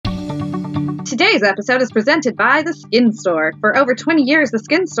Today's episode is presented by The Skin Store. For over 20 years, The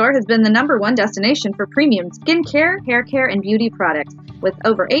Skin Store has been the #1 destination for premium skincare, hair care, and beauty products. With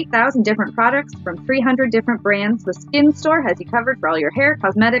over 8,000 different products from 300 different brands, The Skin Store has you covered for all your hair,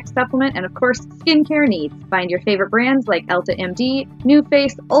 cosmetics, supplement, and of course, skincare needs. Find your favorite brands like Elta MD,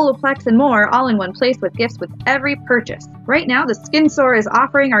 NuFace, Olaplex, and more, all in one place with gifts with every purchase. Right now, The Skin Store is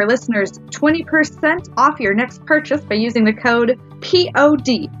offering our listeners 20% off your next purchase by using the code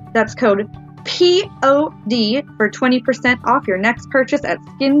POD. That's code POD for 20% off your next purchase at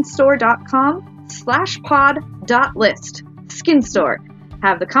skinstore.com/pod.list. Skin Store.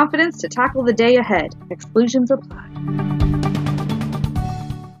 Have the confidence to tackle the day ahead. Exclusions apply.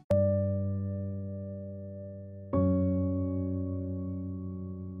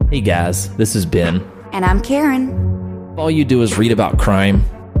 Hey guys, this is Ben. And I'm Karen. All you do is read about crime.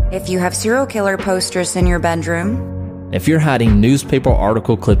 If you have serial killer posters in your bedroom, If you're hiding newspaper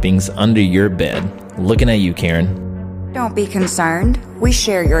article clippings under your bed, looking at you, Karen. don't be concerned. We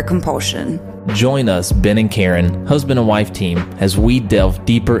share your compulsion. Join us, Ben and Karen, husband and wife team, as we delve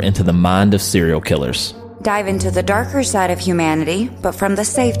deeper into the mind of serial killers. Dive into the darker side of humanity, but from the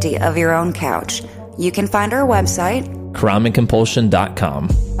safety of your own couch. You can find our website, crimeandcompulsion.com.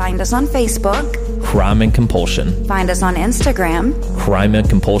 find us on Facebook, Crime and Compulsion. find us on Instagram, Crime and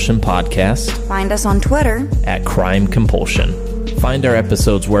Compulsion Podcast find us on Twitter. at Crime Compulsion. Find our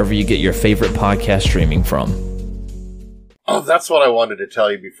episodes wherever you get your favorite podcast streaming from. Oh, that's what I wanted to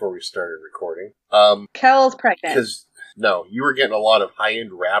tell you before we started recording. Kel's pregnant. Because, no, you were getting a lot of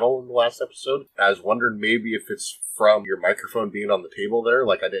high-end rattle in the last episode. I was wondering maybe if it's from your microphone being on the table there.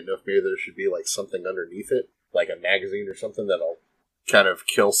 Like, I didn't know if maybe there should be, like, something underneath it, like a magazine or something that'll kind of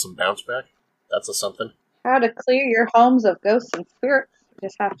kill some bounce back. That's a something. How to clear your homes of ghosts and spirits. You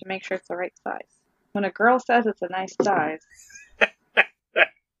just have to make sure it's the right size. When a girl says it's a nice size,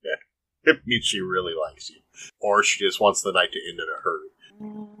 It means she really likes you. Or she just wants the night to end in a hurry.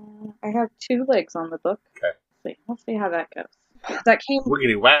 I have 2 legs on the book. Okay. We'll see how that goes. That came.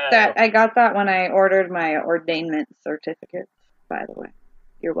 Wiggity wow. That I got that when I ordered my ordainment certificate. By the way,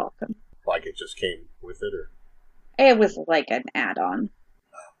 you're welcome. Like it just came with it, or? It was like an add-on,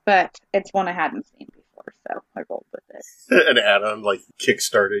 but it's one I hadn't seen before, so I rolled with it. An add-on, like,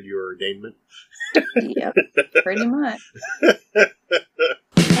 kick-started your ordainment? Yep, pretty much.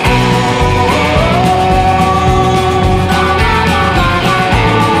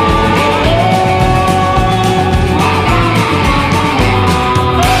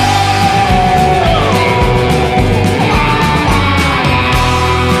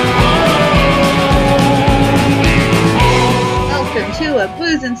 Welcome to a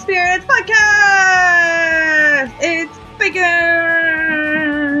Booze and Spirits podcast! It's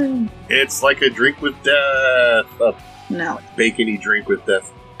bacon! It's like a drink with death. A No. bacony drink with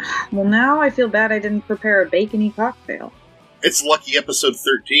death. Well, now I feel bad I didn't prepare a bacony cocktail. It's lucky episode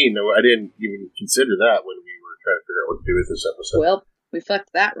 13. No, I didn't even consider that when we were trying to figure out what to do with this episode. Well, we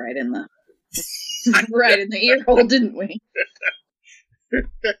fucked that right in the right in the ear hole, didn't we?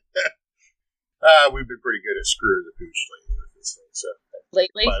 We've been pretty good at screwing the pooch lately with this thing, so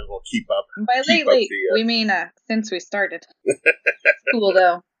Lately? might as well keep up. By lately, we mean since we started. Cool,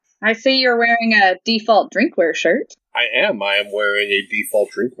 though. I see you're wearing a default drinkware shirt. I am wearing a default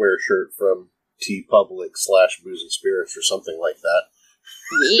drinkware shirt from TeePublic/Booze and Spirits or something like that.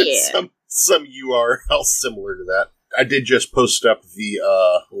 Yeah. some URL similar to that. I did just post up the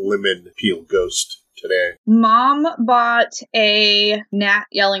lemon peel ghost today. Mom bought a Nat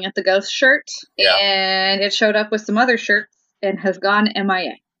yelling at the ghost shirt, Yeah. and it showed up with some other shirts and has gone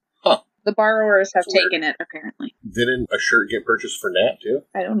MIA. Huh. The borrowers have That's weird. taken it, apparently. Didn't a shirt get purchased for Nat, too?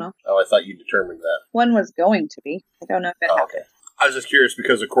 I don't know. Oh, I thought you determined that. One was going to be. I don't know if it Oh, happened. okay. I was just curious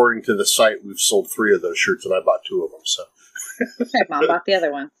because according to the site, we've sold 3 of those shirts and I bought 2 of them, so. My mom bought the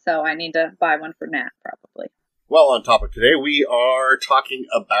other one, so I need to buy one for Nat, probably. Well, on topic today, we are talking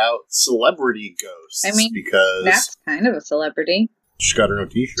about celebrity ghosts. I mean, because Nat's kind of a celebrity. she's got her own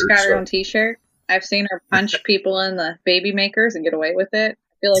t-shirt. She's got her so- own t-shirt. I've seen her punch people in the baby makers and get away with it.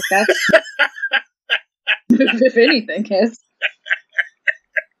 I feel like that's, if anything, is.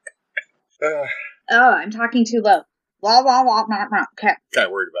 Oh, I'm talking too low. Blah, blah, blah, blah, blah. Okay. Kind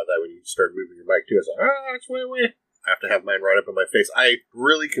of worried about that when you started moving your mic, too. I was like, oh, it's way away. I have to have mine right up in my face. I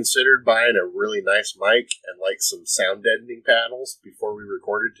really considered buying a really nice mic and like some sound deadening panels before we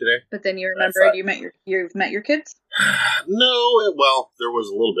recorded today. But then you remembered you've met your kids? No, well, there was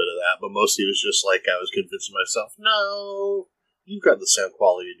a little bit of that, but mostly it was just like I was convincing myself, no, you've got the sound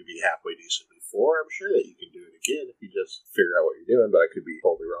quality to be halfway decent before. I'm sure that you can do it again if you just figure out what you're doing, but I could be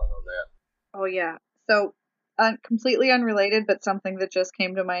totally wrong on that. Oh, yeah. So completely unrelated, but something that just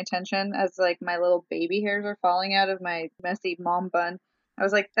came to my attention as like my little baby hairs are falling out of my messy mom bun. I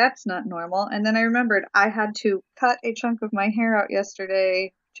was like, that's not normal. And then I remembered I had to cut a chunk of my hair out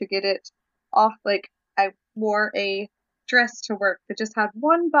yesterday to get it off. Like, I wore a dress to work that just had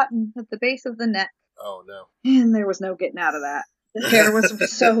one button at the base of the neck. Oh, no. And there was no getting out of that. The hair was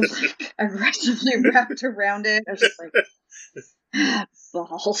so aggressively wrapped around it. I was just like,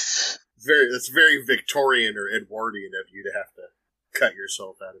 balls. That's very Victorian or Edwardian of you to have to cut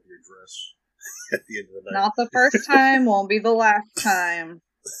yourself out of your dress at the end of the night. Not the first time, won't be the last time.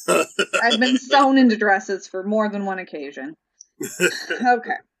 I've been sewn into dresses for more than one occasion.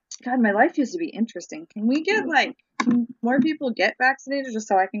 Okay. God, my life used to be interesting. Can we get, can more people get vaccinated just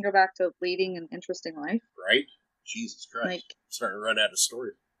so I can go back to leading an interesting life? Right? Jesus Christ. Starting to run out of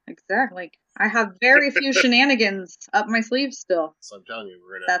stories. Exactly. I have very few shenanigans up my sleeve still. So I'm telling you,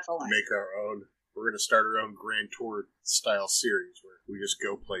 we're going to make our own. We're going to start our own Grand Tour style series where we just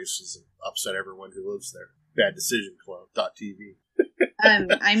go places and upset everyone who lives there. Bad Decision Club.tv.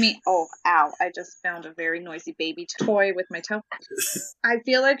 Ow. I just found a very noisy baby toy with my toe. I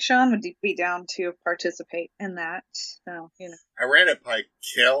feel like Sean would be down to participate in that. So, I ran it by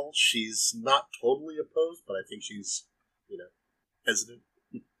Kel. She's not totally opposed, but I think she's, hesitant.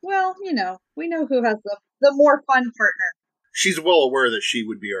 Well, we know who has the more fun partner. She's well aware that she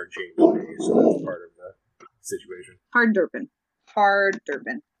would be our James lady, so that's part of the situation. Hard derpin.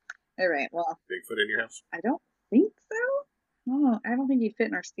 All right, well. Bigfoot in your house? I don't think so. Oh, I don't think he'd fit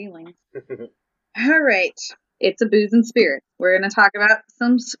in our ceilings. All right. It's a booze and spirits. We're going to talk about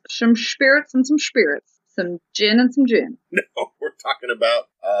some spirits and some spirits. Some gin and some gin. No, we're talking about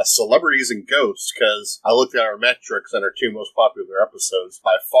celebrities and ghosts, because I looked at our metrics and our two most popular episodes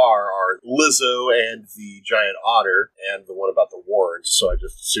by far are Lizzo and the Giant Otter, and the one about the Warrens, so I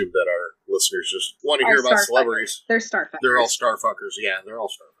just assumed that our listeners just want to hear about celebrities. They're starfuckers. They're all starfuckers, yeah, they're all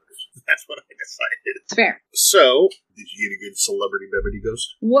starfuckers. That's what I decided. It's fair. So, did you get a good celebrity bevity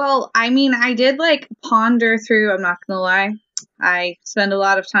ghost? Well, I did ponder through, I'm not going to lie. I spend a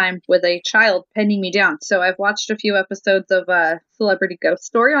lot of time with a child penning me down. So I've watched a few episodes of Celebrity Ghost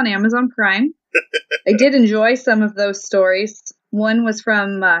Story on Amazon Prime. I did enjoy some of those stories. One was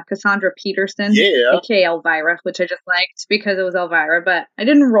from Cassandra Peterson, aka Elvira, which I just liked because it was Elvira, but I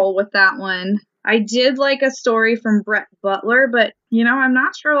didn't roll with that one. I did like a story from Brett Butler, but, I'm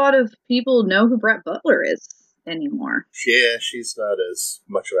not sure a lot of people know who Brett Butler is anymore. Yeah, she's not as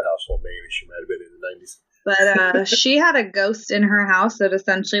much of a household name as she might have been in the 90s. But she had a ghost in her house that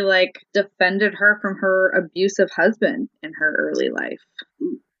essentially defended her from her abusive husband in her early life.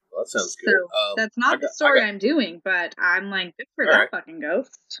 Ooh, well, that sounds good. So that's not the story I'm doing, but I'm good for that fucking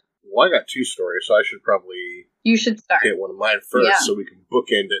ghost. Well, I got two stories, so I should probably start. Hit one of mine first so we can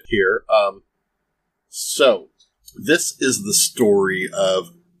bookend it here. So this is the story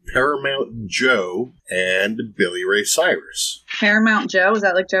of Paramount Joe and Billy Ray Cyrus. Paramount Joe? Is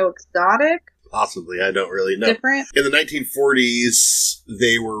that like Joe Exotic? Possibly, I don't really know. Different? In the 1940s,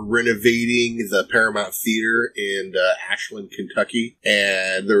 they were renovating the Paramount Theater in Ashland, Kentucky,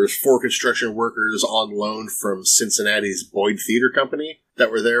 and there was 4 construction workers on loan from Cincinnati's Boyd Theater Company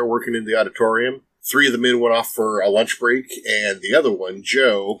that were there working in the auditorium. 3 of the men went off for a lunch break, and the other one,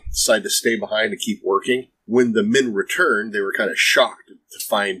 Joe, decided to stay behind and keep working. When the men returned, they were kind of shocked to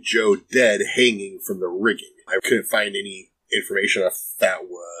find Joe dead hanging from the rigging. I couldn't find any information if that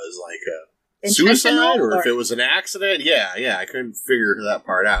was a suicide or if it was an accident. Yeah, I couldn't figure that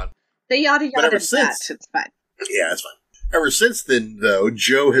part out. The yada yada. But ever since, it's fine. Yeah, it's fine. Ever since then, though,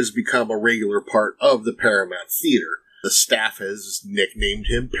 Joe has become a regular part of the Paramount Theater. The staff has nicknamed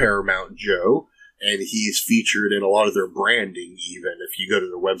him Paramount Joe, and he's featured in a lot of their branding, even. If you go to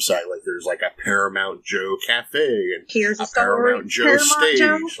their website, there's a Paramount Joe Cafe, and here's a Paramount Joe stage.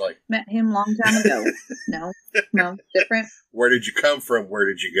 Joe? Met him long time ago. No, different. Where did you come from? Where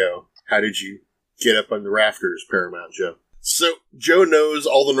did you go? How did you get up on the rafters, Paramount Joe? So, Joe knows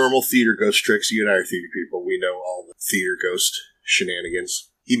all the normal theater ghost tricks. You and I are theater people. We know all the theater ghost shenanigans.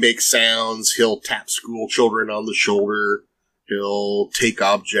 He makes sounds. He'll tap school children on the shoulder. He'll take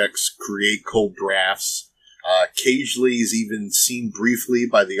objects, create cold drafts. Occasionally, he's even seen briefly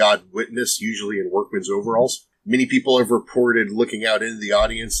by the odd witness, usually in workman's overalls. Many people have reported looking out into the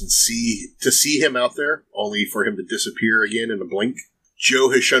audience and see him out there, only for him to disappear again in a blink.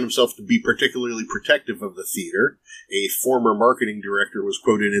 Joe has shown himself to be particularly protective of the theater. A former marketing director was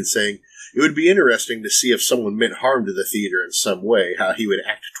quoted in saying, "It would be interesting to see if someone meant harm to the theater in some way, how he would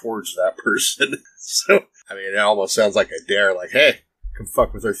act towards that person." So, it almost sounds like a dare, hey, come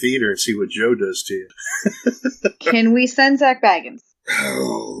fuck with our theater and see what Joe does to you. Can we send Zach Baggins?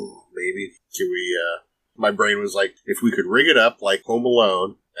 Oh, maybe. Can we, my brain was like, if we could rig it up like Home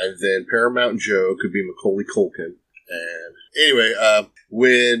Alone, and then Paramount Joe could be Macaulay Culkin. And anyway,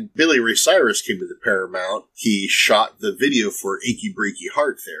 when Billy Ray Cyrus came to the Paramount, he shot the video for Achy Breaky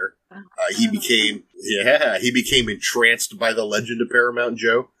Heart there. He became entranced by the legend of Paramount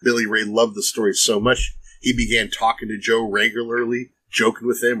Joe. Billy Ray loved the story so much, he began talking to Joe regularly, joking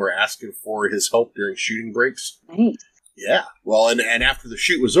with him or asking for his help during shooting breaks. Nice. Yeah. Well, and after the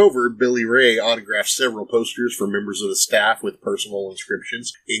shoot was over, Billy Ray autographed several posters for members of the staff with personal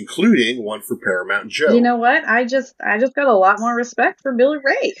inscriptions, including one for Paramount Joe. You know what? I just got a lot more respect for Billy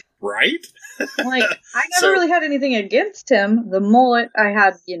Ray. Right? Like, I never really had anything against him. The mullet, I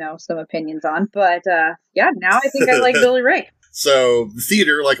had, some opinions on. But, now I think I like Billy Ray. So, the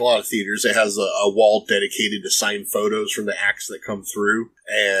theater, like a lot of theaters, it has a wall dedicated to signed photos from the acts that come through.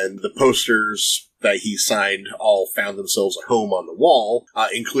 And the posters that he signed all found themselves a home on the wall,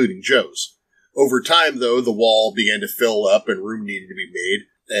 including Joe's. Over time, though, the wall began to fill up and room needed to be made.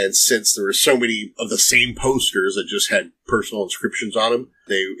 And since there were so many of the same posters that just had personal inscriptions on them,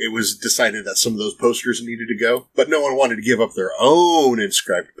 it was decided that some of those posters needed to go. But no one wanted to give up their own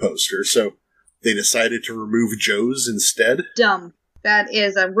inscribed poster, so they decided to remove Joe's instead. Dumb. That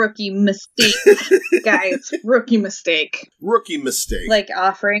is a rookie mistake, guys. Rookie mistake. Rookie mistake. Like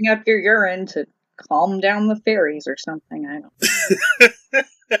offering up your urine to calm down the fairies or something. I don't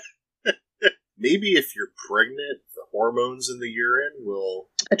know. Maybe if you're pregnant, the hormones in the urine will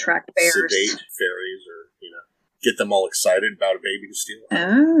attract bears, sedate fairies, or get them all excited about a baby to steal.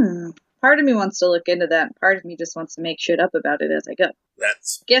 Oh, part of me wants to look into that. Part of me just wants to make shit up about it as I go.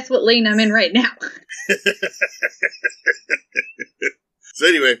 Guess what lane I'm in right now. So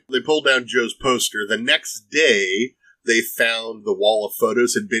anyway, they pulled down Joe's poster. The next day, they found the wall of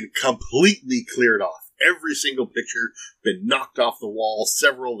photos had been completely cleared off. Every single picture been knocked off the wall.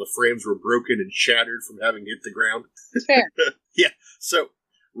 Several of the frames were broken and shattered from having hit the ground. Fair. Yeah. So,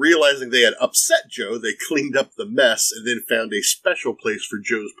 realizing they had upset Joe, they cleaned up the mess and then found a special place for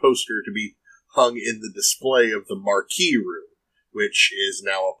Joe's poster to be hung in the display of the marquee room, which is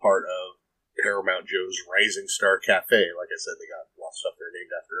now a part of Paramount Joe's Rising Star Cafe. Like I said, they got a lot of stuff there named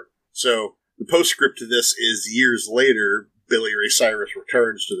after him. So, the postscript to this is years later, Billy Ray Cyrus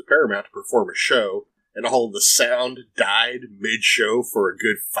returns to the Paramount to perform a show, and all of the sound died mid-show for a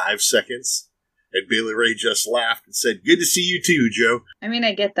good 5 seconds. And Billy Ray just laughed and said, "Good to see you too, Joe." I mean,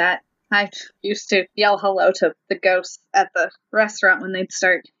 I get that. I used to yell hello to the ghosts at the restaurant when they'd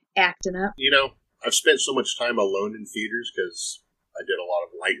start acting up. I've spent so much time alone in theaters because I did a lot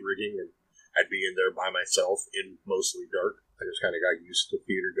of light rigging, and I'd be in there by myself in mostly dark. I just kind of got used to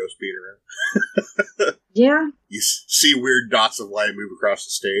theater ghosts being around. Yeah. You see weird dots of light move across the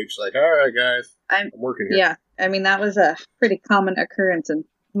stage. Like, all right, guys, I'm working here. Yeah. I mean, that was a pretty common occurrence in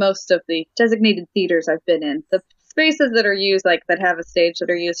most of the designated theaters I've been in. The spaces that are used, like, that have a stage that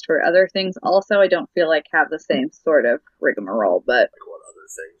are used for other things, also, I don't feel like have the same sort of rigmarole, but... Like what other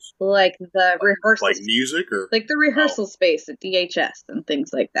things? Like the rehearsal... Like music, or... Like the rehearsal space at DHS and things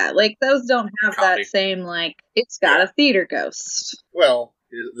like that. Like, those don't have that same, like, it's got a theater ghost. Well...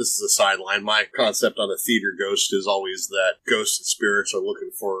 This is a sideline. My concept on a theater ghost is always that ghosts and spirits are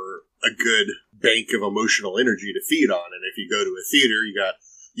looking for a good bank of emotional energy to feed on. And if you go to a theater, you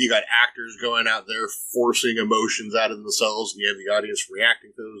got actors going out there forcing emotions out of themselves, and you have the audience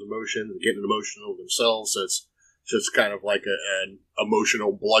reacting to those emotions and getting emotional themselves. So it's just kind of like an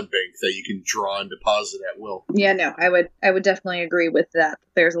emotional blood bank that you can draw and deposit at will. Yeah, no, I would definitely agree with that.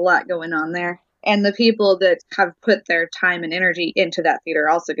 There's a lot going on there. And the people that have put their time and energy into that theater are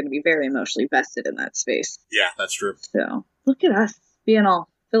also going to be very emotionally vested in that space. Yeah, that's true. So, look at us being all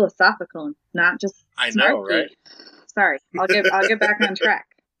philosophical and not just I know, snarky. right? Sorry, I'll get back on track.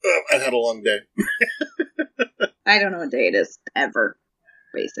 I had a long day. I don't know what day it is, ever,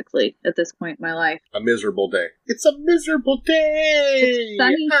 basically, at this point in my life. A miserable day. It's a miserable day! It's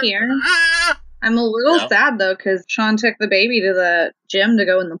sunny here. I'm a little sad, though, because Sean took the baby to the gym to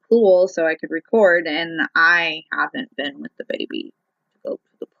go in the pool so I could record, and I haven't been with the baby to go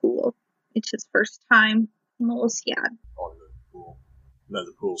to the pool. It's his first time. I'm a little sad. Oh, the pool. None of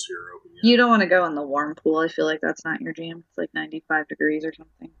the pools here are open yet. You don't want to go in the warm pool. I feel like that's not your jam. It's like 95 degrees or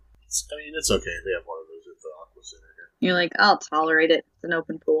something. It's okay. They have one of those at the Aqua Center here. You're like, I'll tolerate it. It's an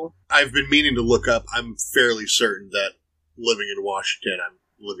open pool. I've been meaning to look up. I'm fairly certain that living in Washington, I'm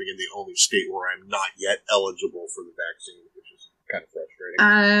living in the only state where I'm not yet eligible for the vaccine, which is kind of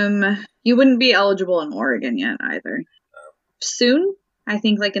frustrating. You wouldn't be eligible in Oregon yet either. Soon, I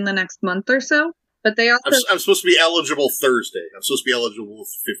think, like in the next month or so. But they also... I'm supposed to be eligible Thursday. I'm supposed to be eligible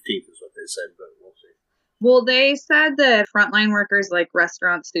 15th is what they said, but we'll see. Well, they said that frontline workers like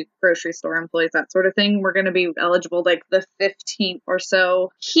restaurants, grocery store employees, that sort of thing, were going to be eligible like the 15th or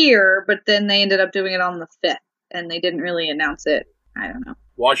so here, but then they ended up doing it on the 5th, and they didn't really announce it. I don't know.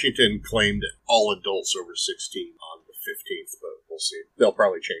 Washington claimed all adults over 16 on the 15th, but we'll see. They'll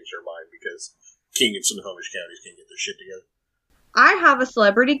probably change their mind because King and Snohomish counties can't get their shit together. I have a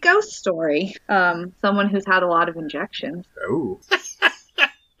celebrity ghost story. Someone who's had a lot of injections. Oh.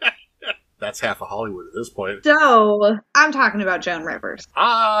 That's half of Hollywood at this point. So, I'm talking about Joan Rivers.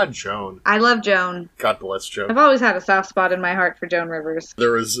 Ah, Joan. I love Joan. God bless Joan. I've always had a soft spot in my heart for Joan Rivers.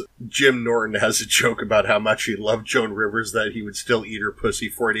 There was, Jim Norton has a joke about how much he loved Joan Rivers, that he would still eat her pussy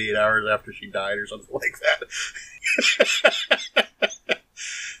 48 hours after she died or something like that.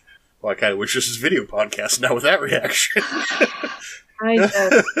 Well, I kind of wish this was a video podcast now with that reaction.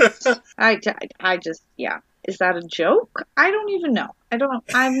 I just, yeah. Is that a joke? I don't even know. I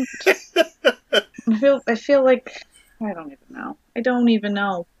feel like, I don't even know. I don't even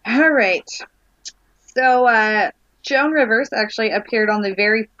know. All right. So, Joan Rivers actually appeared on the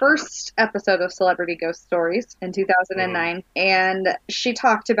very first episode of Celebrity Ghost Stories in 2009, and she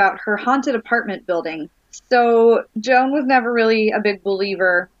talked about her haunted apartment building. So, Joan was never really a big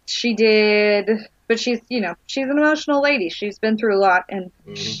believer. She did, but she's an emotional lady. She's been through a lot, and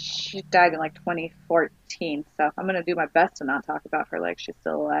she died in like 2014, so I'm going to do my best to not talk about her like she's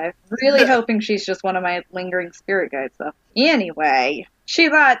still alive. Really hoping she's just one of my lingering spirit guides, though. Anyway, she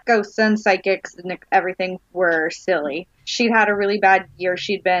thought ghosts and psychics and everything were silly. She'd had a really bad year.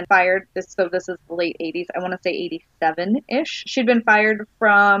 She'd been fired, this is the late 80s, I want to say 87-ish. She'd been fired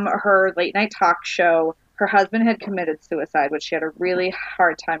from her late night talk show. Her husband had committed suicide, which she had a really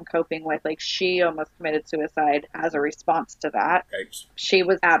hard time coping with. Like, she almost committed suicide as a response to that. Thanks. She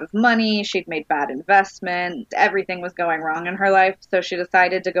was out of money. She'd made bad investments. Everything was going wrong in her life. So she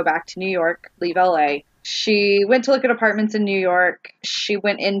decided to go back to New York, leave LA. She went to look at apartments in New York. She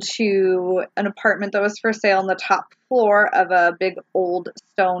went into an apartment that was for sale on the top floor of a big old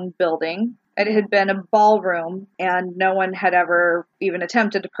stone building. It had been a ballroom, and no one had ever even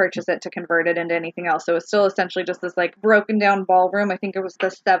attempted to purchase it to convert it into anything else. So it was still essentially just this like broken down ballroom. I think it was the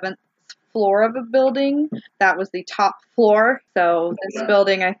 7th floor of a building. That was the top floor. So this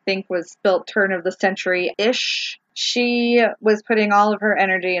building, I think, was built turn of the century-ish. She was putting all of her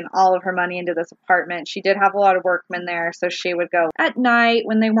energy and all of her money into this apartment. She did have a lot of workmen there, so she would go at night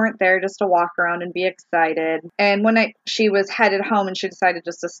when they weren't there just to walk around and be excited. And one night she was headed home and she decided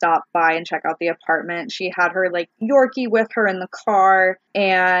just to stop by and check out the apartment. She had her like Yorkie with her in the car,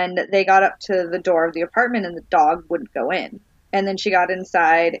 and they got up to the door of the apartment and the dog wouldn't go in. And then she got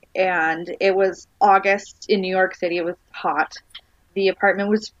inside, and it was August in New York City. It was hot. The apartment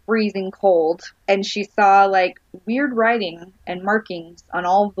was freezing cold, and she saw like weird writing and markings on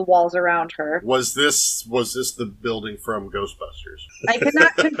all of the walls around her. Was this the building from Ghostbusters? I could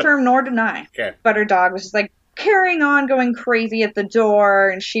not confirm nor deny. Okay. But her dog was just like carrying on, going crazy at the door,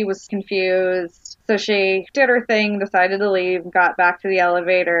 and she was confused. So she did her thing, decided to leave, got back to the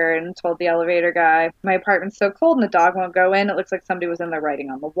elevator, and told the elevator guy, "My apartment's so cold and the dog won't go in. It looks like somebody was in there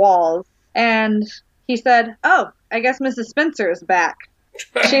writing on the walls." And he said, "Oh, I guess Mrs. Spencer is back."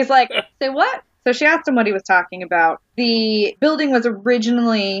 She's like, "Say what?" So she asked him what he was talking about. The building was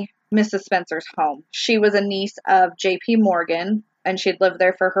originally Mrs. Spencer's home. She was a niece of J.P. Morgan, and she'd lived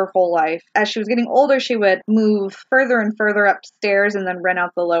there for her whole life. As she was getting older, she would move further and further upstairs and then rent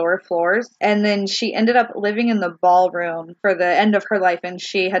out the lower floors. And then she ended up living in the ballroom for the end of her life, and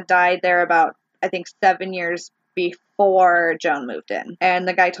she had died there about, I think, 7 years before Joan moved in. And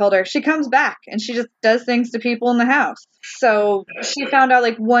the guy told her she comes back and she just does things to people in the house. So she found out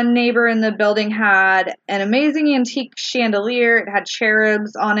like one neighbor in the building had an amazing antique chandelier. It had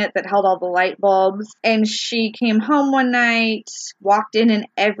cherubs on it that held all the light bulbs. And she came home one night, walked in, and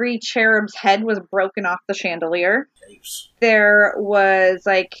every cherub's head was broken off the chandelier. Thanks. There was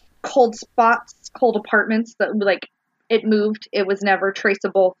like cold spots, cold apartments that like it moved. It was never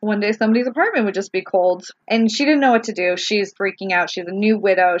traceable. One day somebody's apartment would just be cold. And she didn't know what to do. She's freaking out. She's a new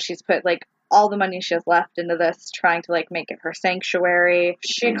widow. She's put like all the money she has left into this, trying to like make it her sanctuary.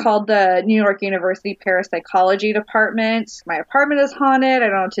 She called the New York University parapsychology department. "My apartment is haunted. I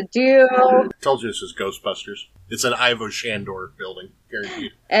don't know what to do." I told you this is Ghostbusters. It's an Ivo Shandor building,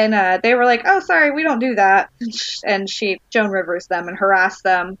 guaranteed. And they were like, "Oh, sorry, we don't do that." And she Joan Rivers them and harassed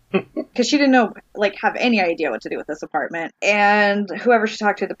them because she didn't know, like, have any idea what to do with this apartment. And whoever she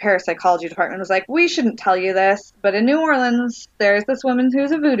talked to, the parapsychology department, was like, "We shouldn't tell you this, but in New Orleans, there's this woman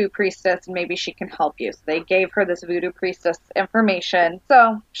who's a voodoo priestess, and maybe she can help you." So they gave her this voodoo priestess information.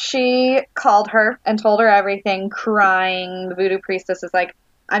 So she called her and told her everything, crying. The voodoo priestess is like,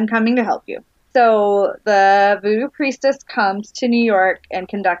 "I'm coming to help you. So the voodoo priestess comes to New York and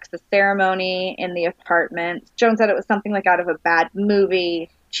conducts a ceremony in the apartment. Joan said it was something like out of a bad movie,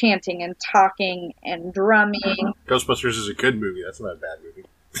 chanting and talking and drumming. Ghostbusters is a good movie. That's not a bad movie.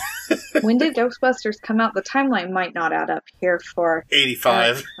 When did Ghostbusters come out? The timeline might not add up here for...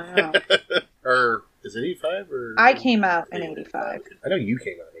 85. Wow. Or, is it 85? Or I came out in 85. I know you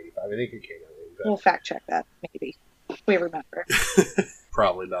came out in 85. I think you came out in 85. We'll fact check that, maybe. We remember.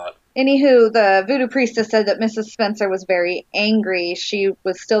 Probably not. Anywho, the voodoo priestess said that Mrs. Spencer was very angry. She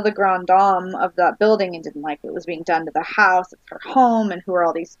was still the grande dame of that building and didn't like what was being done to the house. It's her home, and who are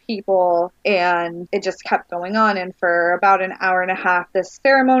all these people? And it just kept going on. And for about an hour and a half, this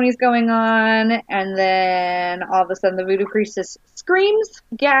ceremony's going on. And then all of a sudden, the voodoo priestess screams,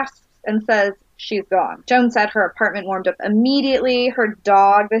 gasps, and says, she's gone. Joan said her apartment warmed up immediately. Her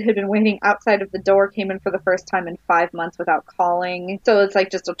dog that had been waiting outside of the door came in for the first time in 5 months without calling. So it's like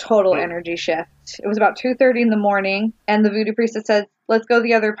just a total energy shift. It was about 2:30 in the morning, and the voodoo priestess said, let's go to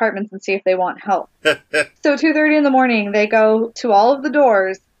the other apartments and see if they want help. So 2:30 in the morning, they go to all of the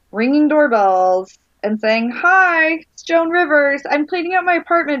doors, ringing doorbells, and saying, hi, it's Joan Rivers. I'm cleaning out my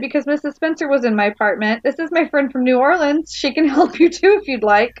apartment because Mrs. Spencer was in my apartment. This is my friend from New Orleans. She can help you too if you'd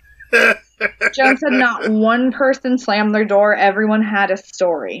like. Joan said not one person slammed their door. Everyone had a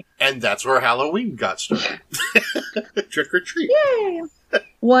story. And that's where Halloween got started. Trick or treat. Yay!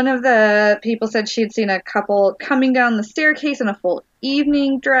 One of the people said she'd seen a couple coming down the staircase in a full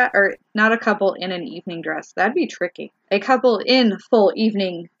evening dress, or not a couple in an evening dress. That'd be tricky. A couple in full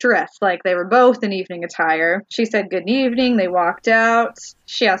evening dress, like they were both in evening attire. She said good evening. They walked out.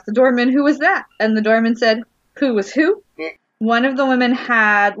 She asked the doorman, who was that? And the doorman said, who was who? One of the women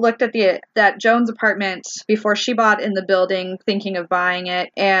had looked at that Joan's apartment before she bought in the building, thinking of buying it.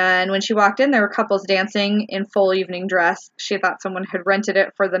 And when she walked in, there were couples dancing in full evening dress. She thought someone had rented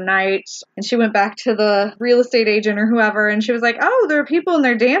it for the night. And she went back to the real estate agent or whoever, and she was like, oh, there are people and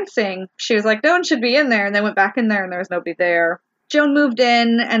they're dancing. She was like, no one should be in there. And they went back in there, and there was nobody there. Joan moved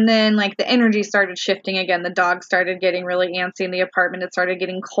in, and then, like, the energy started shifting again. The dog started getting really antsy in the apartment. It started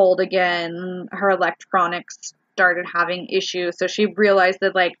getting cold again. Her electronics started having issues, so she realized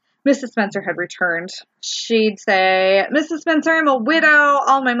that, like, Mrs. Spencer had returned. She'd say, Mrs. Spencer, I'm a widow.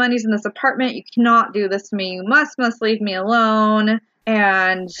 All my money's in this apartment. You cannot do this to me. You must leave me alone.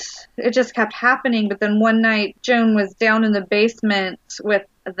 And it just kept happening. But then one night, Joan was down in the basement with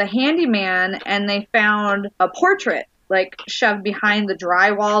the handyman, and they found a portrait, like, shoved behind the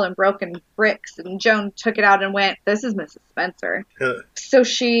drywall and broken bricks. And Joan took it out and went, this is Mrs. Spencer. So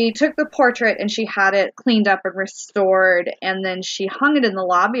she took the portrait and she had it cleaned up and restored. And then she hung it in the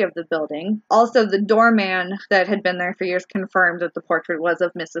lobby of the building. Also, the doorman that had been there for years confirmed that the portrait was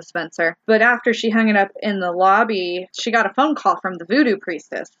of Mrs. Spencer. But after she hung it up in the lobby, she got a phone call from the voodoo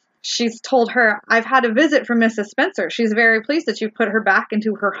priestess. She's told her, I've had a visit from Mrs. Spencer. She's very pleased that you've put her back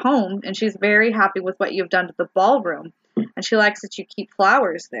into her home, and she's very happy with what you've done to the ballroom. And she likes that you keep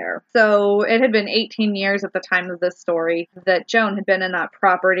flowers there. So it had been 18 years at the time of this story that Joan had been in that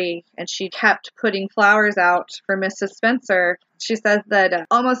property, and she kept putting flowers out for Mrs. Spencer. She says that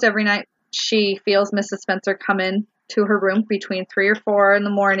almost every night she feels Mrs. Spencer come in to her room between 3 or 4 in the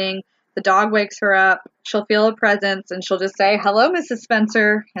morning. The dog wakes her up. She'll feel a presence, and she'll just say, hello, Mrs.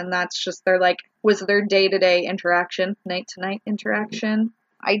 Spencer. And that's just was their day-to-day interaction, night-to-night interaction.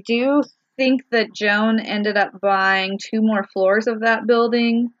 I do think that Joan ended up buying 2 more floors of that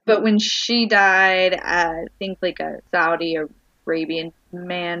building. But when she died, I think like a Saudi Arabian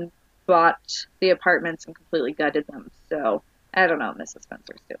man bought the apartments and completely gutted them. So I don't know what Mrs.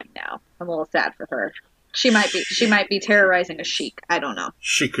 Spencer's doing now. I'm a little sad for her. She might be terrorizing a sheik. I don't know.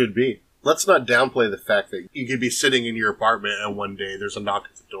 She could be. Let's not downplay the fact that you could be sitting in your apartment and one day there's a knock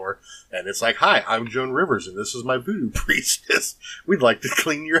at the door and it's like, hi, I'm Joan Rivers and this is my voodoo priestess. We'd like to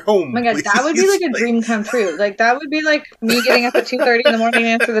clean your home. Oh my God, that would be like a dream come true. Like, that would be like me getting up at 2:30 in the morning to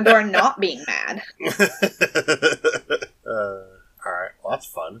answer the door and not being mad. Alright, well that's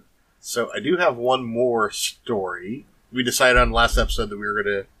fun. So I do have one more story. We decided on the last episode that we were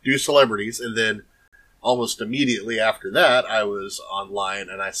going to do celebrities, and then almost immediately after that, I was online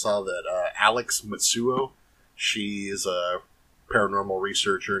and I saw that Alex Matsuo, she's a paranormal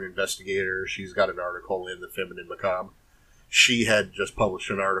researcher and investigator. She's got an article in the Feminine Macabre. She had just published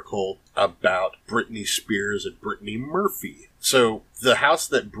an article about Britney Spears and Brittany Murphy. So the house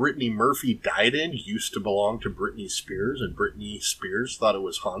that Brittany Murphy died in used to belong to Britney Spears, and Britney Spears thought it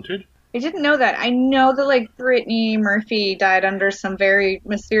was haunted. I didn't know that. I know that, like, Brittany Murphy died under some very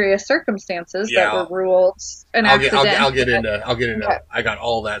mysterious circumstances that were ruled an accident. I'll get into. Okay. I got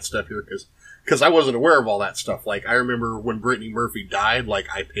all that stuff here because I wasn't aware of all that stuff. Like, I remember when Brittany Murphy died, like,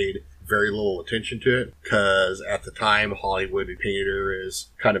 I paid very little attention to it, because at the time, Hollywood had painted her as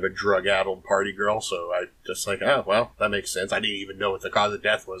kind of a drug-addled party girl, so I just like, oh, well, that makes sense. I didn't even know what the cause of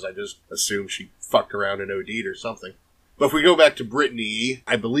death was. I just assumed she fucked around and OD'd or something. But if we go back to Britney,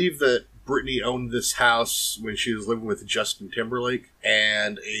 I believe that Britney owned this house when she was living with Justin Timberlake,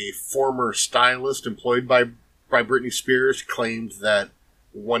 and a former stylist employed by Britney Spears claimed that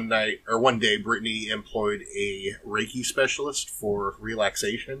one day Britney employed a Reiki specialist for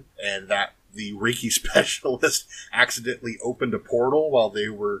relaxation, and that the Reiki specialist accidentally opened a portal while they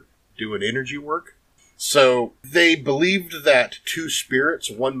were doing energy work. So they believed that two spirits,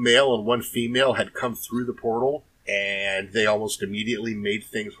 one male and one female, had come through the portal, and they almost immediately made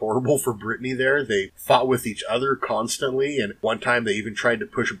things horrible for Britney there. They fought with each other constantly, and one time they even tried to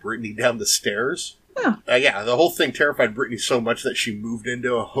push Britney down the stairs. Huh. Yeah, the whole thing terrified Britney so much that she moved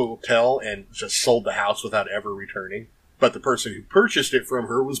into a hotel and just sold the house without ever returning. But the person who purchased it from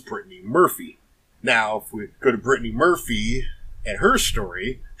her was Brittany Murphy. Now, if we go to Brittany Murphy and her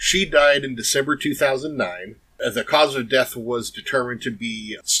story, she died in December 2009. The cause of death was determined to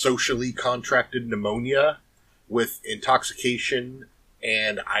be socially contracted pneumonia, with intoxication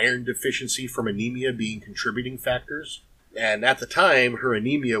and iron deficiency from anemia being contributing factors. And at the time, her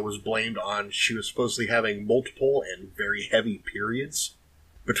anemia was blamed on she was supposedly having multiple and very heavy periods.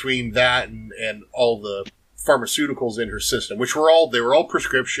 Between that and all the pharmaceuticals in her system, which were all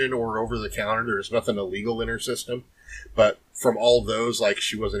prescription or over the counter. There was nothing illegal in her system. But from all those, like,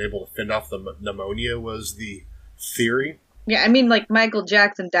 she wasn't able to fend off the pneumonia was the theory. Yeah, I mean, like, Michael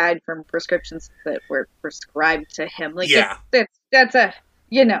Jackson died from prescriptions that were prescribed to him. Like, yeah. That's a...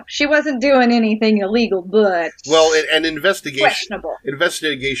 You know, she wasn't doing anything illegal, but... Well, and questionable.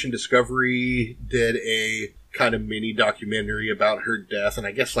 Investigation Discovery did a kind of mini documentary about her death, and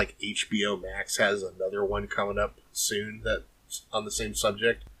I guess, like, HBO Max has another one coming up soon that's on the same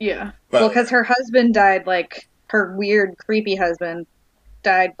subject. Yeah. But, well, because her husband died, like, her weird, creepy husband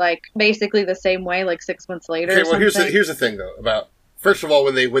died, like, basically the same way, like, 6 months later or something. Well, here's the thing, though, about... First of all,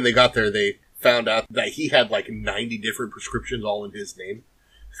 when they got there, they found out that he had, like, 90 different prescriptions all in his name.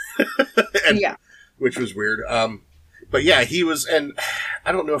 Yeah. Which was weird. But yeah, he was, and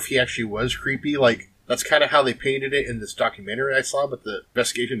I don't know if he actually was creepy. Like, that's kind of how they painted it in this documentary I saw, but the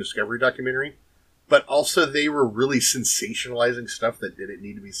Investigation Discovery documentary. But also, they were really sensationalizing stuff that didn't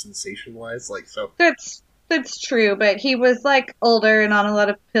need to be sensationalized. Like, so. That's true, but he was, like, older and on a lot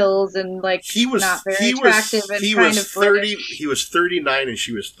of pills and, like, not very attractive and kind of British. He was 39 and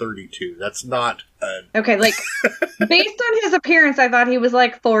she was 32. That's not Okay, like, based on his appearance, I thought he was,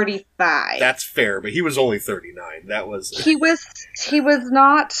 like, 45. That's fair, but he was only 39. That was... He was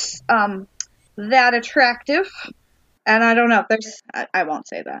not, that attractive, and I don't know, I won't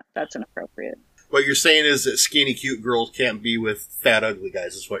say that. That's inappropriate. What you're saying is that skinny, cute girls can't be with fat, ugly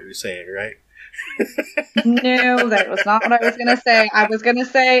guys, is what you're saying, right? No, that was not what I was going to say. I was going to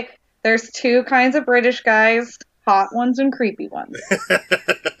say there's two kinds of British guys, hot ones and creepy ones.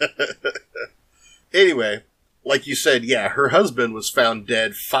 Anyway, like you said, yeah, her husband was found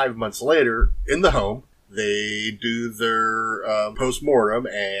dead 5 months later in the home. They do their post-mortem,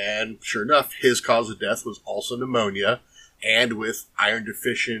 and sure enough, his cause of death was also pneumonia, and with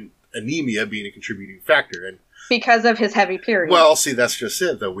iron-deficient anemia being a contributing factor. And because of his heavy period. Well, see, that's just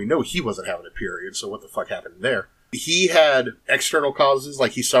it, though. We know he wasn't having a period, so what the fuck happened there? He had external causes,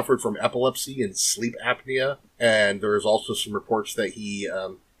 like he suffered from epilepsy and sleep apnea, and there was also some reports that he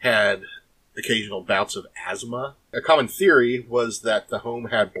had occasional bouts of asthma. A common theory was that the home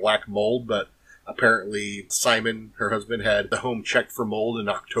had black mold, but apparently Simon, her husband, had the home checked for mold in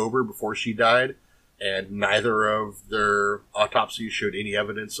October before she died, and neither of their autopsies showed any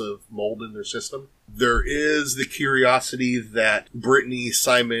evidence of mold in their system. There is the curiosity that Brittany,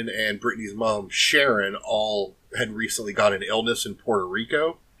 Simon, and Brittany's mom, Sharon, all had recently got an illness in Puerto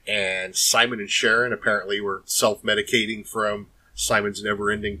Rico, and Simon and Sharon apparently were self-medicating from Simon's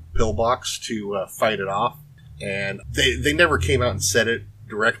never-ending pill box to fight it off. And they never came out and said it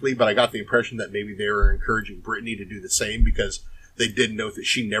directly, but I got the impression that maybe they were encouraging Brittany to do the same because they did note that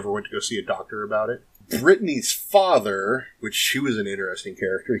she never went to go see a doctor about it. Brittany's father, which he was an interesting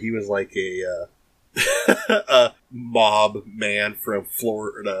character, he was like a mob man from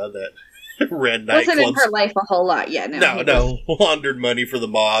Florida that ran nightclubs. Wasn't in her life a whole lot yet. No, laundered money for the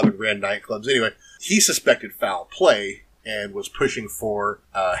mob and ran nightclubs. Anyway, he suspected foul play and was pushing for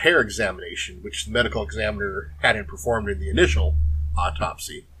a hair examination, which the medical examiner hadn't performed in the initial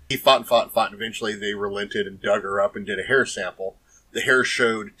autopsy. He fought, and eventually they relented and dug her up and did a hair sample. The hair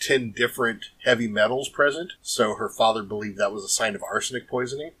showed 10 different heavy metals present, so her father believed that was a sign of arsenic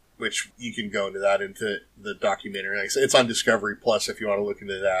poisoning. which you can go into that into the documentary. Like I said, it's on Discovery Plus if you want to look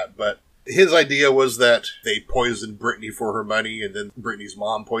into that. But his idea was that they poisoned Britney for her money, and then Britney's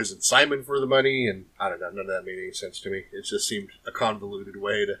mom poisoned Simon for the money, and I don't know, none of that made any sense to me. It just seemed a convoluted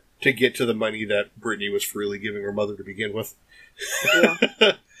way to get to the money that Britney was freely giving her mother to begin with.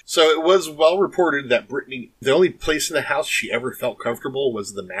 Yeah. So it was well reported that Britney, the only place in the house she ever felt comfortable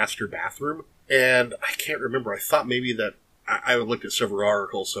was the master bathroom. And I can't remember, I thought maybe that I looked at several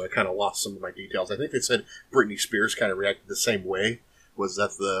articles, so I kind of lost some of my details. I think they said Britney Spears kind of reacted the same way, was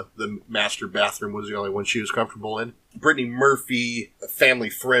that the master bathroom was the only one she was comfortable in. Brittany Murphy, family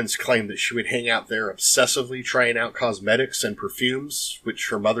friends claimed that she would hang out there obsessively trying out cosmetics and perfumes, which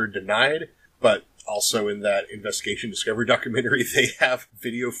her mother denied. But also in that Investigation Discovery documentary, they have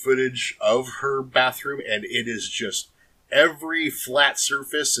video footage of her bathroom, and it is just every flat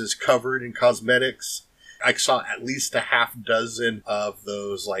surface is covered in cosmetics. I saw at least a half dozen of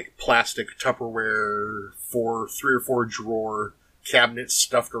those like plastic Tupperware 3 or 4 drawer cabinets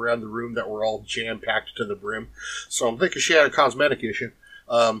stuffed around the room that were all jam-packed to the brim. So I'm thinking she had a cosmetic issue.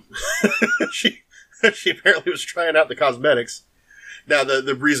 She apparently was trying out the cosmetics. Now,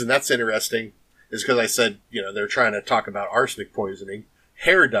 the reason that's interesting is because I said, they're trying to talk about arsenic poisoning.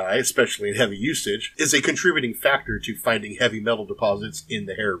 Hair dye, especially in heavy usage, is a contributing factor to finding heavy metal deposits in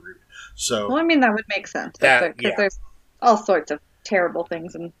the hair root. So, well, I mean, that would make sense. Because there's all sorts of terrible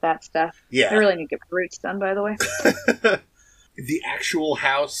things in that stuff. Yeah. I really need to get my roots done, by the way. The actual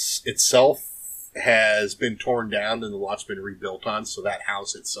house itself has been torn down and the lot's been rebuilt on, so that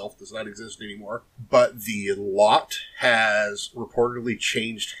house itself does not exist anymore. But the lot has reportedly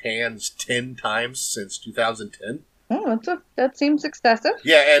changed hands 10 times since 2010. Oh, that seems excessive.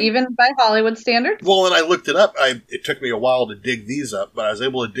 Yeah, and even by Hollywood standards. Well, and I looked it up. It took me a while to dig these up, but I was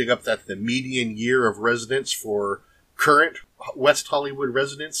able to dig up that the median year of residence for current West Hollywood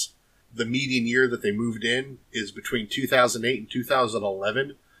residents, the median year that they moved in is between 2008 and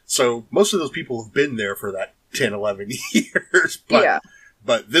 2011. So most of those people have been there for that 10, 11 years.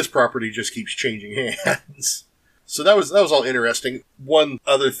 But this property just keeps changing hands. So that was all interesting. One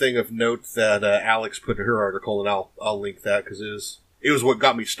other thing of note that Alex put in her article, and I'll link that because it was what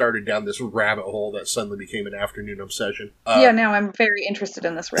got me started down this rabbit hole that suddenly became an afternoon obsession. Now I'm very interested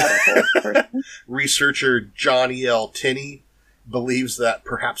in this rabbit hole. Researcher Johnny L. Tinney believes that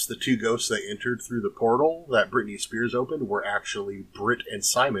perhaps the 2 ghosts that entered through the portal that Britney Spears opened were actually Britt and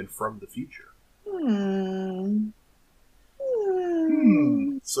Simon from the future.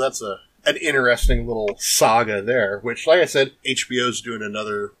 So that's an interesting little saga there, which, like I said, HBO's doing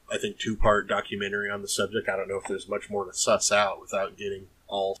another, I think, 2-part documentary on the subject. I don't know if there's much more to suss out without getting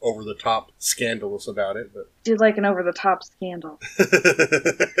all over-the-top scandalous about it. But do like an over-the-top scandal.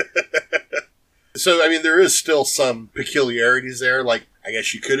 So, I mean, there is still some peculiarities there. Like, I guess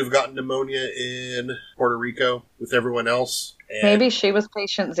she could have gotten pneumonia in Puerto Rico with everyone else. And maybe she was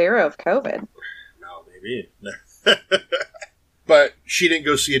patient 0 of COVID. No, maybe. But she didn't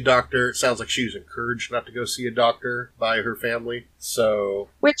go see a doctor. It sounds like she was encouraged not to go see a doctor by her family. So,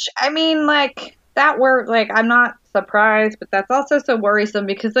 which, I mean, like, that were, like, I'm not surprised, but that's also so worrisome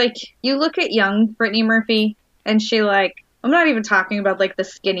because, like, you look at young Brittany Murphy and she, like, I'm not even talking about, like, the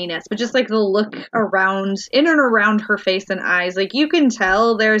skinniness, but just, like, the look around, in and around her face and eyes. Like, you can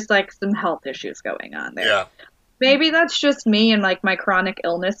tell there's, like, some health issues going on there. Yeah. Maybe that's just me and, like, my chronic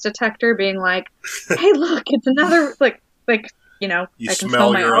illness detector being like, hey, look, it's another, like, you know, you I can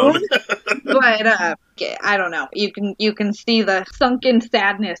smell my your own. But, I don't know. You can see the sunken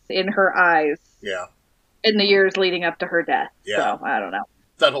sadness in her eyes. Yeah. In the years leading up to her death. Yeah. So, I don't know.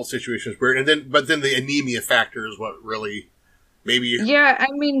 That whole situation is weird. But then the anemia factor is what really, maybe. Yeah, I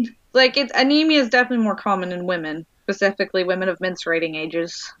mean, like, anemia is definitely more common in women, specifically women of menstruating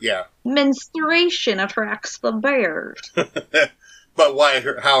ages. Yeah. Menstruation attracts the bears.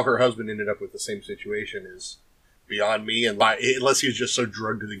 But how her husband ended up with the same situation is beyond me. And unless he was just so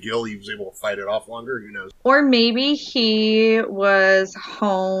drugged to the gill, he was able to fight it off longer. Who knows? Or maybe he was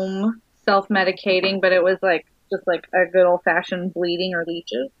home self-medicating, but it was just like a good old-fashioned bleeding or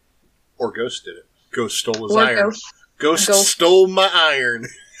leeches. Or Ghost did it. Ghost stole his iron. Ghost stole my iron.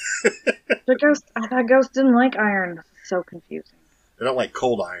 I thought Ghost didn't like iron. This is so confusing. They don't like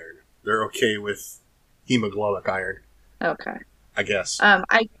cold iron. They're okay with hemoglobin iron. Okay. I guess.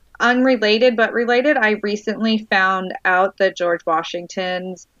 Unrelated, but related, I recently found out that George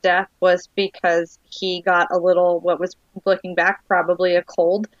Washington's death was because he got a little, what was, looking back, probably a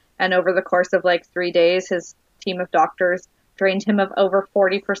cold. And over the course of, 3 days, his team of doctors drained him of over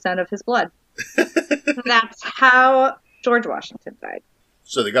 40% of his blood. That's how George Washington died.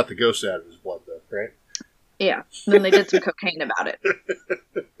 So they got the ghost out of his blood, though, right? Yeah. And then they did some cocaine about it.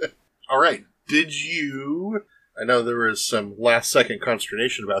 Did you... I know there was some last-second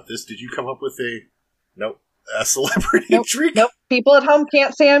consternation about this. Did you come up with a celebrity drink? Nope. People at home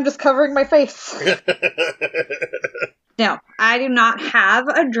can't see I'm just covering my face. No, I do not have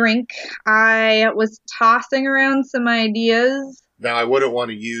a drink. I was tossing around some ideas. Now, I wouldn't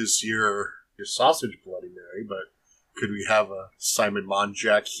want to use your sausage Bloody Mary, but could we have a Simon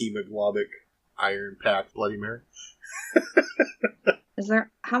Monjack hemoglobic iron-packed Bloody Mary?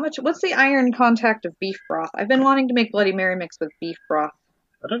 What's the iron contact of beef broth? I've been wanting to make Bloody Mary mixed with beef broth.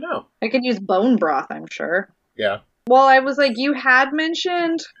 I don't know. I could use bone broth, I'm sure. Yeah. Well, I was like, you had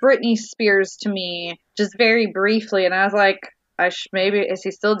mentioned Britney Spears to me just very briefly, and I was like, is he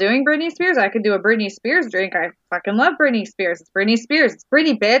still doing Britney Spears? I could do a Britney Spears drink. I fucking love Britney Spears. It's Britney Spears. It's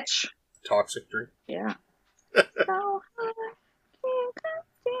Britney, bitch. Toxic drink? Yeah.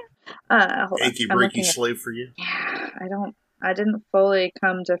 Achy breaky slave for you? Yeah, I didn't fully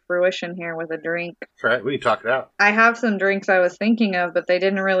come to fruition here with a drink. That's right, we can talk it out. I have some drinks I was thinking of, but they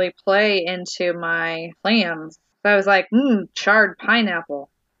didn't really play into my plans. So I was like, charred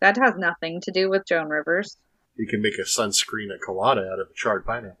pineapple. That has nothing to do with Joan Rivers. You can make a sunscreen a colada out of a charred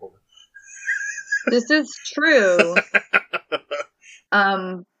pineapple. This is true.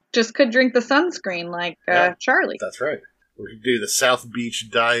 Just could drink the sunscreen like Charlie. That's right. We could do the South Beach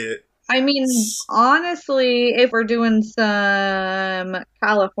diet. I mean, honestly, if we're doing some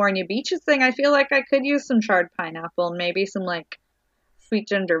California beaches thing, I feel like I could use some charred pineapple and maybe some like sweet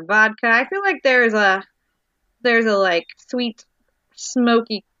ginger vodka. I feel like there's a like sweet,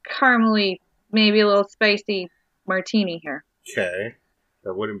 smoky, caramely, maybe a little spicy martini here. Okay.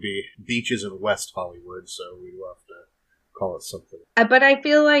 That wouldn't be beaches in West Hollywood, so we'd have to call it something. But I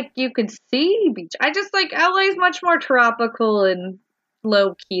feel like you could see beach. I just like LA's much more tropical and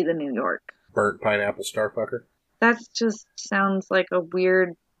low key than New York. Burnt pineapple starfucker? That just sounds like a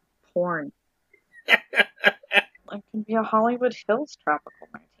weird porn. It can be a Hollywood Hills tropical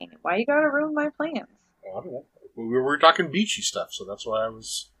martini. Why you gotta ruin my plans? Oh, I don't know. We were talking beachy stuff, so that's why it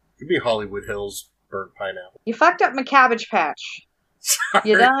could be Hollywood Hills burnt pineapple. You fucked up my Cabbage Patch.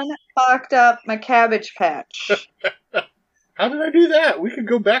 Sorry. You done fucked up my Cabbage Patch. How did I do that? We can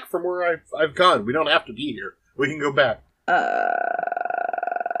go back from where I've gone. We don't have to be here. We can go back.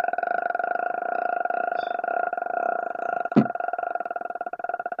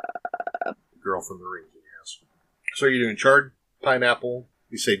 Girl from the ring, yes. So you're doing charred pineapple.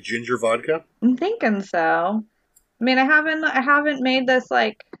 You say ginger vodka? I'm thinking so. I mean, I haven't made this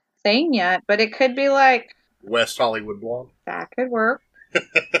like thing yet, but it could be like West Hollywood blonde. That could work. If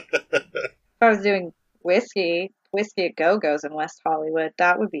I was doing whiskey at Go-Go's in West Hollywood,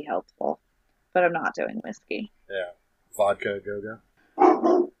 that would be helpful. But I'm not doing whiskey. Yeah, vodka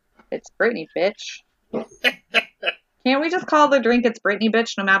Go-Go. It's Britney, bitch. Can't we just call the drink It's Britney,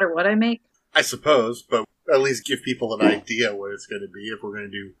 bitch, no matter what I make? I suppose, but at least give people an idea what it's going to be if we're going to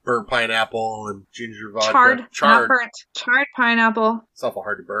do burnt pineapple and ginger vodka. Charred. Not burnt. Charred pineapple. It's awful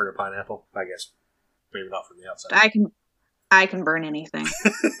hard to burn a pineapple, I guess. Maybe not from the outside. I can burn anything.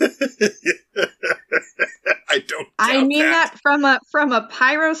 I don't. I mean that from a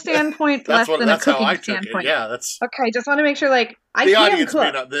pyro standpoint, less than a cooking standpoint. Yeah, that's okay. Just want to make sure, like, the audience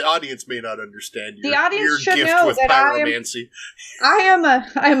may not understand your, the audience your should gift know with that pyromancy. I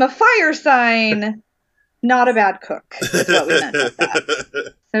am a fire sign, not a bad cook. Is what we meant with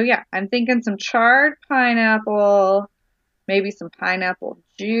that. So yeah, I'm thinking some charred pineapple, maybe some pineapple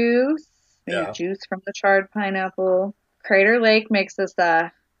juice, maybe juice from the charred pineapple. Crater Lake makes this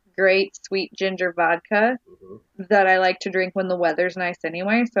great sweet ginger vodka that I like to drink when the weather's nice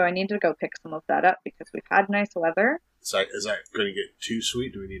anyway, so I need to go pick some of that up because we've had nice weather. Is that going to get too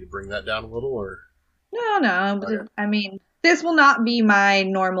sweet? Do we need to bring that down a little, or? No. Okay. I mean, this will not be my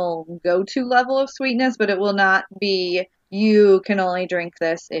normal go-to level of sweetness, but it will not be, you can only drink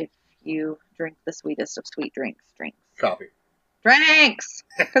this if you drink the sweetest of sweet drinks. Coffee. Drinks!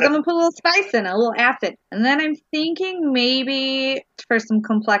 Because I'm going to put a little spice in it, a little acid. And then I'm thinking maybe for some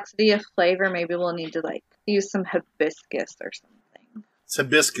complexity of flavor, maybe we'll need to like use some hibiscus or something. It's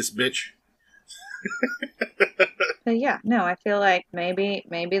hibiscus, bitch. But yeah, no, I feel like maybe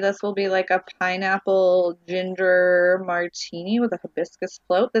this will be like a pineapple ginger martini with a hibiscus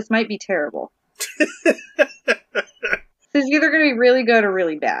float. This might be terrible. This is either going to be really good or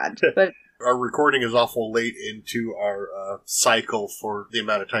really bad. But our recording is awful late into our cycle for the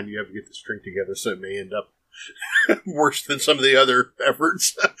amount of time you have to get this drink together, so it may end up worse than some of the other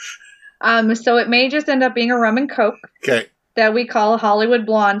efforts. So it may just end up being a rum and coke. Okay. That we call a Hollywood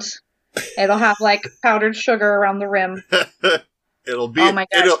blonde. It'll have like powdered sugar around the rim. It'll be.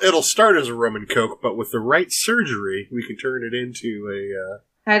 It'll start as a rum and coke, but with the right surgery, we can turn it into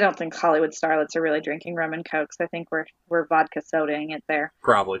I don't think Hollywood starlets are really drinking rum and cokes. I think we're vodka sodaing it there.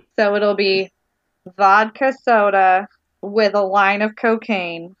 Probably. So it'll be vodka soda with a line of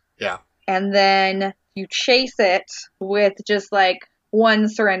cocaine. Yeah. And then you chase it with just like one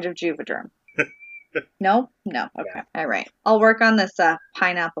syringe of Juvederm. No? No. Okay. Yeah. All right. I'll work on this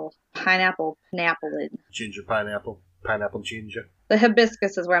pineapple Ginger pineapple ginger. The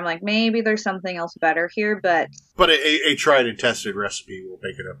hibiscus is where I'm like, maybe there's something else better here, but a tried and tested recipe will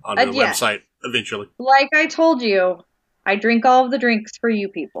make it up on the website eventually. Like I told you, I drink all of the drinks for you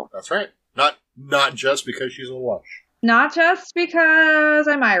people. That's right. Not just because she's a lush. Not just because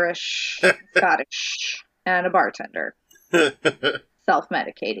I'm Irish, Scottish, and a bartender.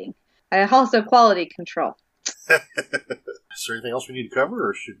 Self-medicating. I also quality control. Is there anything else we need to cover,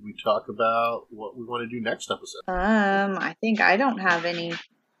 or should we talk about what we want to do next episode? I think I don't have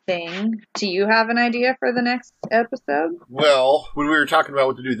anything. Do you have an idea for the next episode? Well, when we were talking about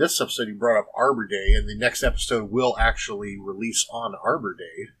what to do this episode, you brought up Arbor Day, and the next episode will actually release on Arbor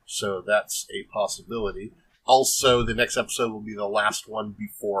Day, so that's a possibility. Also, the next episode will be the last one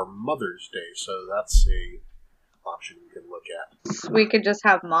before Mother's Day, so that's a option we can look at. We could just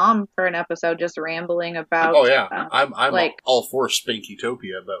have Mom for an episode just rambling about... Oh, yeah. I'm like, all for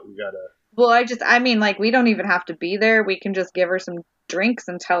Spankitopia, but we gotta... Well, I mean, like, we don't even have to be there. We can just give her some drinks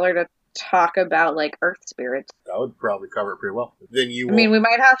and tell her to talk about, like, earth spirits. That would probably cover it pretty well. Then you I mean, we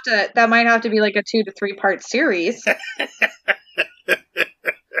might have to... That might have to be, like, a 2 to 3 part series.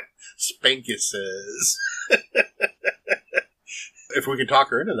 Spankuses. If we can talk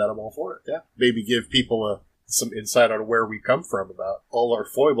her into that, I'm all for it. Yeah. Maybe give people some insight on where we come from about all our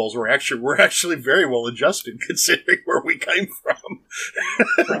foibles. We're actually very well adjusted considering where we came from.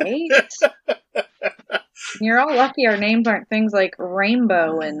 Right? You're all lucky our names aren't things like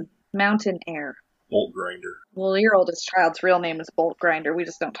Rainbow and Mountain Air. Bolt Grinder. Well, your oldest child's real name is Bolt Grinder. We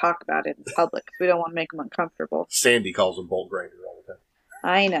just don't talk about it in public. We don't want to make them uncomfortable. Sandy calls him Bolt Grinder all the time.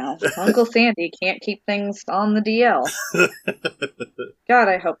 I know. Uncle Sandy can't keep things on the DL. God,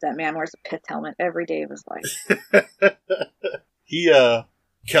 I hope that man wears a pith helmet every day of his life.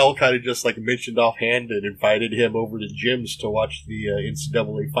 Kel kind of just like mentioned offhand and invited him over to Jim's to watch the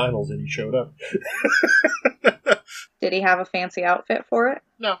NCAA finals, and he showed up. Did he have a fancy outfit for it?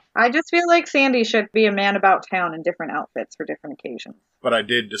 No. I just feel like Sandy should be a man about town in different outfits for different occasions. But I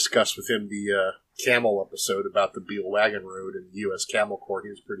did discuss with him the camel episode about the Beale Wagon Road and the U.S. Camel Corps. He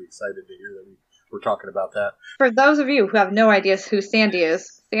was pretty excited to hear that we were talking about that. For those of you who have no idea who Sandy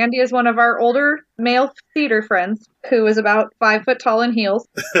is one of our older male theater friends who is about 5 foot tall in heels,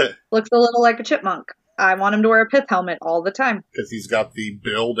 looks a little like a chipmunk. I want him to wear a pith helmet all the time. Because he's got the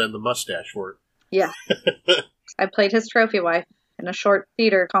build and the mustache for it. Yeah. I played his trophy wife in a short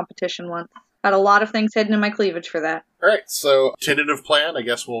theater competition once. Had a lot of things hidden in my cleavage for that. All right, so tentative plan. I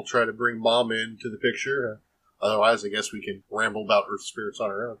guess we'll try to bring Mom into the picture. Otherwise, I guess we can ramble about Earth spirits on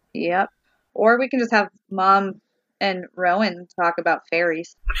our own. Yep. Or we can just have Mom and Rowan talk about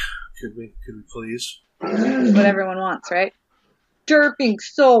fairies. Could we please? What everyone wants, right? Derping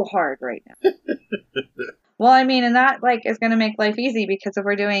so hard right now. Well, I mean, and that, is going to make life easy, because if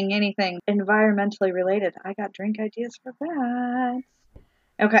we're doing anything environmentally related, I got drink ideas for that.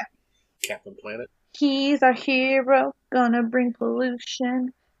 Okay. Captain Planet. He's our hero, gonna bring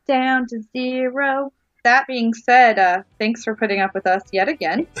pollution down to zero. That being said, thanks for putting up with us yet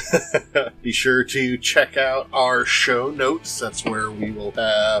again. Be sure to check out our show notes. That's where we will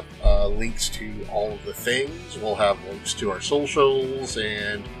have links to all of the things. We'll have links to our socials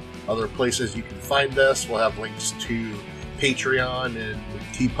and other places you can find us. We'll have links to Patreon and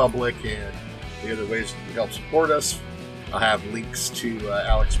TeePublic and the other ways that you can help support us. I'll have links to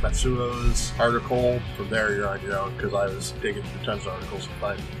Alex Matsuo's article. From there, you're on your own, because I was digging through tons of articles to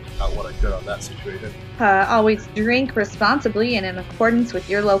find out what I could on that situation. Always drink responsibly and in accordance with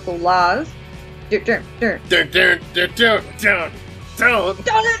your local laws. Don't interrupt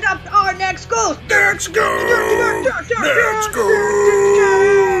our next ghost! Next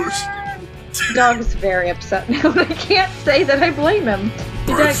ghost! Dog's very upset now, but I can't say that I blame him.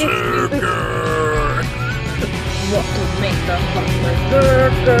 Berserker! What to make the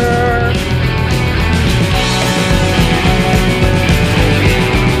berserker?